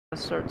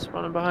Start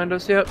spawning behind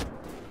us, yep.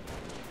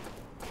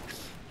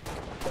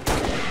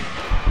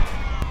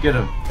 Get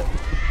him.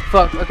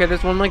 Fuck, okay,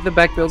 there's one like the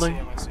back building.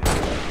 I see him.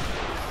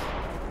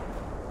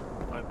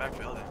 Oh, back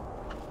building.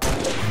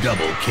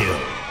 Double kill.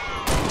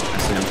 I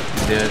see him.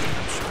 He's dead.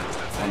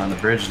 One on the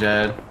bridge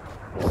dead. In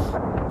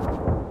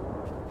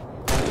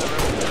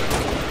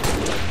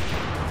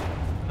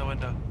the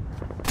window.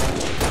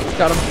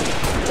 Got him.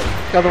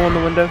 Got the one in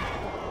the window.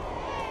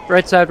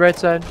 Right side, right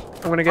side.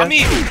 I'm gonna go. On me!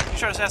 You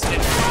tried to assassinate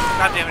me.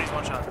 God damn it, he's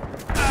one shot.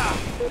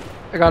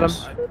 I got him.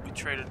 We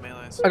traded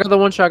melees. I got the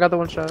one shot, I got the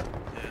one shot.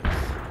 Yeah.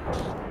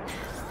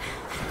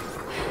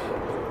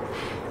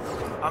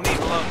 On me,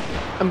 below.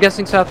 I'm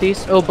guessing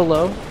southeast. Oh,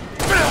 below.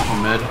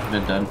 Mid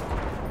dead.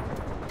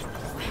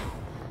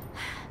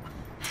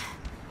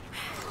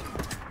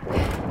 I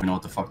don't know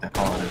what the fuck that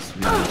call is, to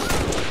be honest. Get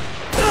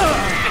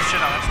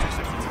shit out, that's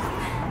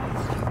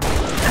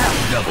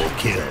 260. Double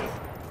kill.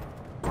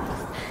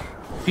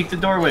 Peek the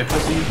doorway,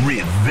 pussy.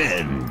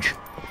 Revenge.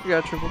 You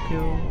got triple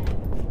kill.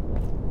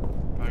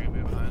 Probably gonna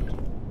be behind.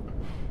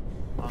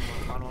 On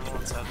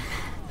 117.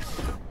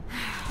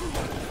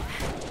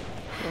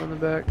 On the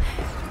back.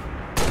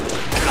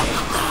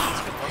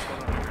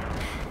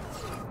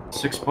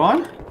 Six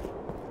spawn?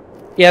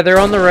 Yeah, they're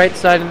on the right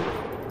side,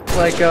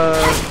 like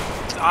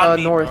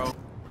Me, north. bro.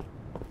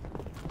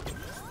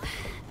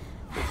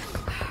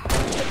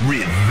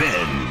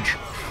 Revenge.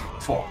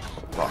 Fuck.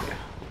 Fuck.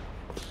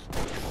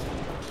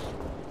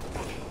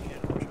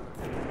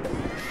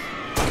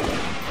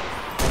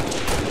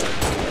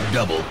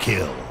 Double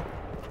kill.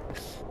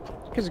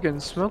 He's getting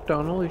smoked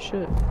on, holy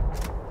shit.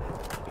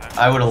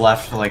 I would have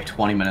left for like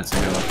 20 minutes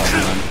ago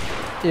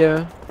if I knew.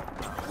 Yeah.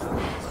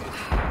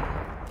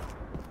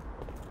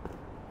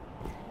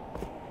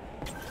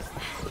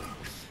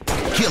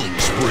 Killing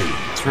spree.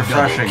 It's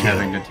refreshing Double kill.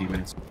 having good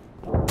teammates.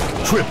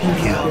 Triple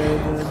kill.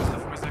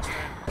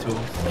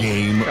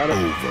 Game Got it.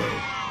 over.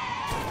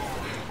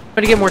 I'm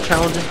gonna get more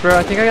challenges, bro.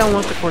 I think I gotta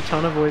unlock the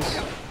Cortana voice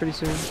pretty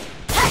soon.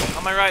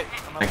 On my right.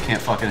 I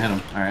can't fucking hit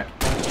him. Alright.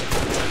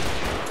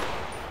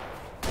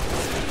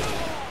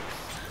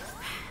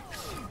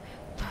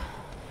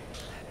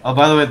 Oh,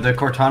 by the way, the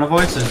Cortana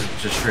voice is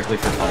just strictly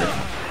for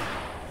firefight.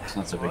 It's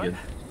not so big a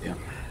deal.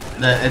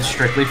 It's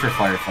strictly for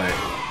firefight.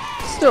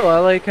 Still, I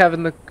like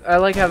having the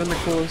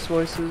coolest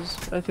voices.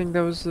 I think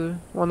that was the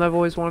one I've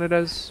always wanted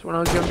as when I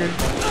was younger. The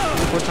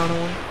Cortana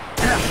one.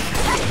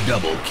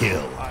 Double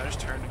kill. Oh, I just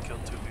turned and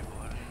killed 2 people.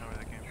 I don't even know where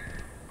they came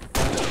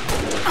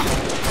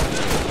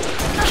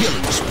from.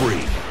 Killing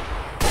spree.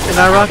 And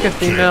I rock a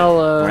female.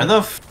 Where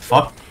the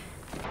fuck?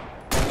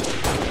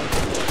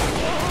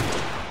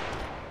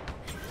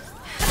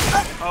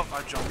 Oh,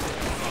 I jumped.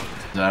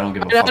 I don't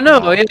give a I fuck. don't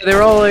know. Yeah, they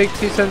were all like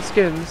 2-cent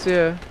skins.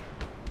 Yeah.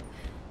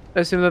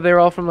 I assume that they were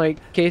all from like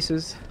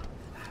cases.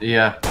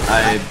 Yeah,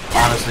 I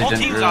honestly Whole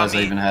didn't team's realize on I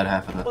me. even had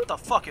half of it. What the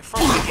fuck? It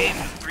froze the game.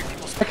 3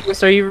 people. Okay,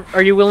 so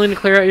are you willing to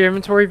clear out your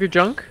inventory of your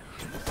junk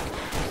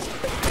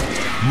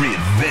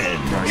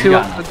Revenge. Bro, you to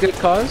got a good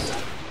cause?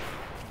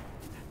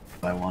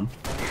 by one.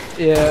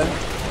 Yeah.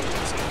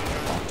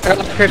 I got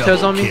the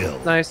cryptos on me. kill.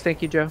 Nice,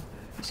 thank you, Joe.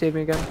 You saved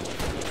me again.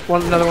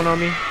 Another one on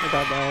me. I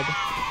got bad.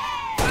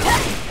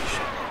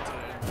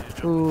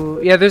 Ooh,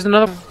 yeah. There's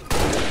another.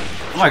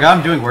 Oh my god,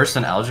 I'm doing worse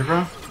than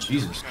algebra?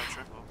 Jesus.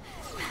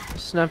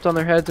 Snapped on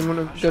their heads. I'm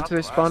gonna go to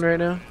their spawn right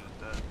now.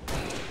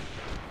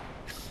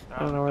 I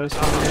don't know where they're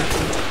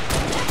spawning.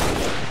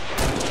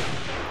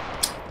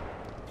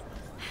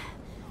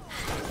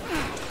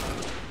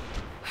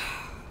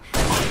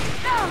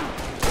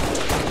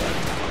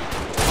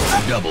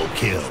 Double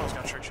kill.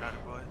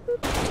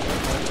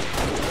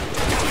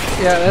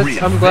 Yeah,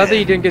 I'm glad that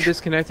you didn't get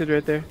disconnected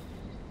right there.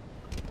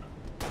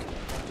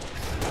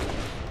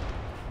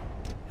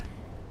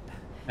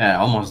 Yeah,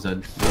 I almost did.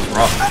 It was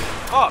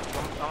rough. Oh,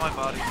 on my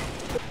body.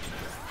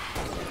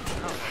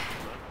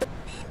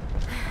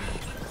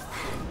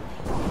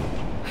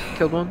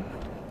 Killed one.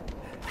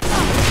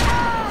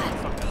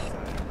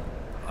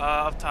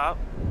 Up top,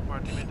 where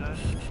our teammate died.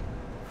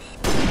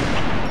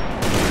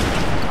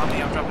 On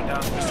me, I'm dropping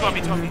down. There's 2 on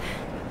me, 2 on me.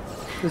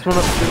 There's one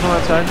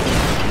outside.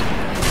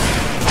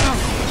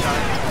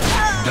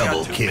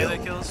 Double Got 2 kill.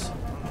 melee kills.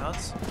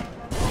 Nuts.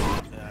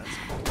 Yeah,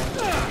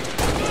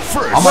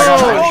 First. Oh my god,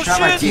 I Oh, shot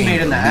my shit.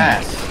 teammate in the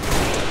ass.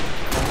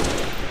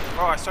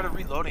 oh, I started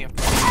reloading him.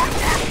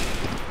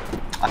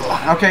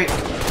 Okay.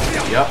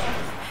 Yep.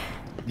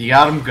 You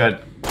got him good.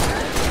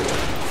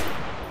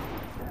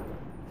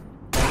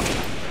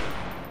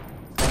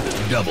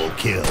 Double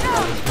kill.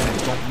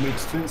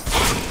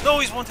 No,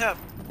 he's 1 tap.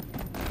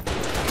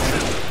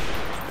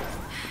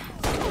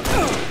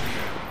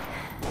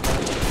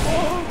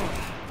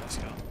 Let's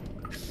go.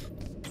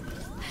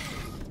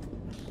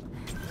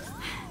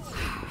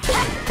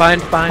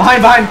 Behind.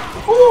 Behind!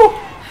 Woo!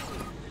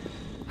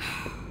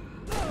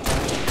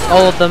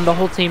 All of them, the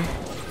whole team.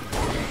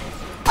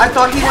 I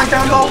thought he went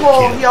down the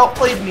hole. He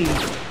outplayed me.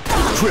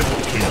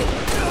 Triple kill.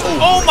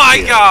 Oh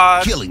my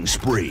god! Killing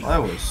spree.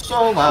 That was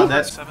so loud.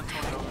 That's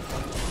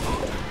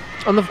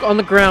 720. On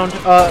the ground.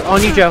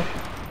 On you, Joe.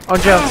 On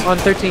Joe. On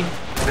 13.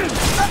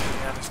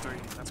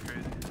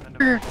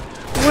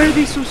 Why are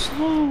they so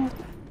slow?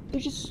 They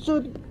just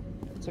stood.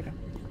 It's okay.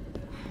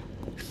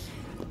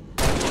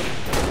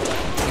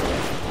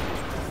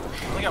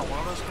 I got one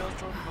of those kills,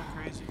 Jordan. Go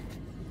crazy.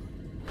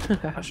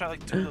 I shot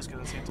like 2 of those kills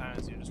at the same time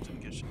as you, just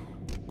didn't get shit.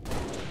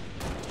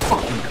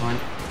 Fucking cunt.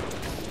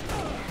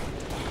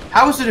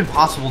 How is it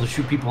impossible to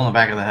shoot people in the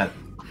back of the head?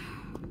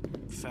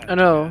 Fat I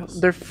know. ass.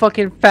 They're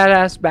fucking fat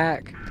ass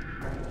back.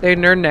 They're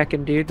nerd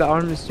necking, dude. The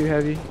arm is too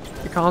heavy.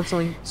 They're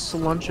constantly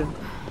slunching.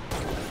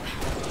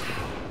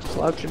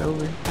 Slouching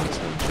over.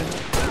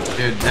 Slunching.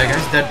 Dude, that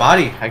guy's dead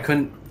body. I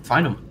couldn't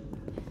find him.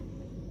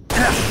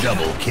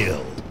 Double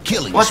kill.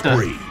 Killing What the-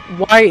 spree.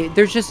 Why?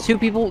 There's just 2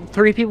 people,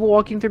 3 people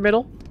walking through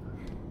middle?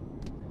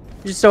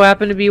 You just so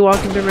happen to be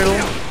walking through middle?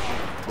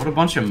 What a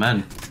bunch of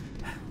men.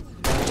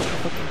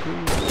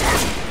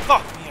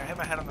 Fuck me! I hit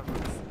my head on the roof.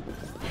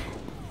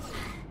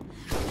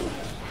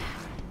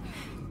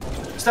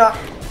 Stop.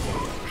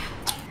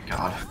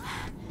 God.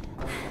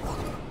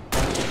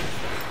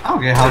 I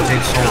don't get how it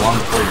takes so long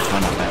to pull your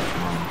gun up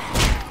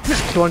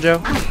that. 2 on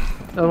Joe.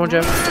 Another one,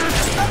 Joe.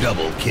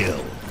 Double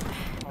kill.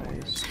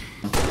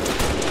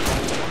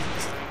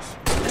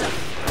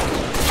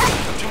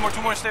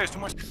 Two more stairs. 2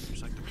 more stairs.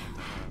 Just like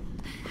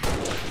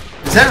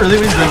Is that really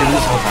what he's been doing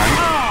this whole time?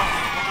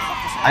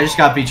 I just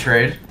got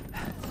betrayed.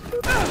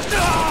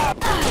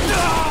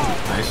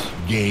 Nice.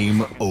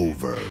 Game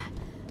over.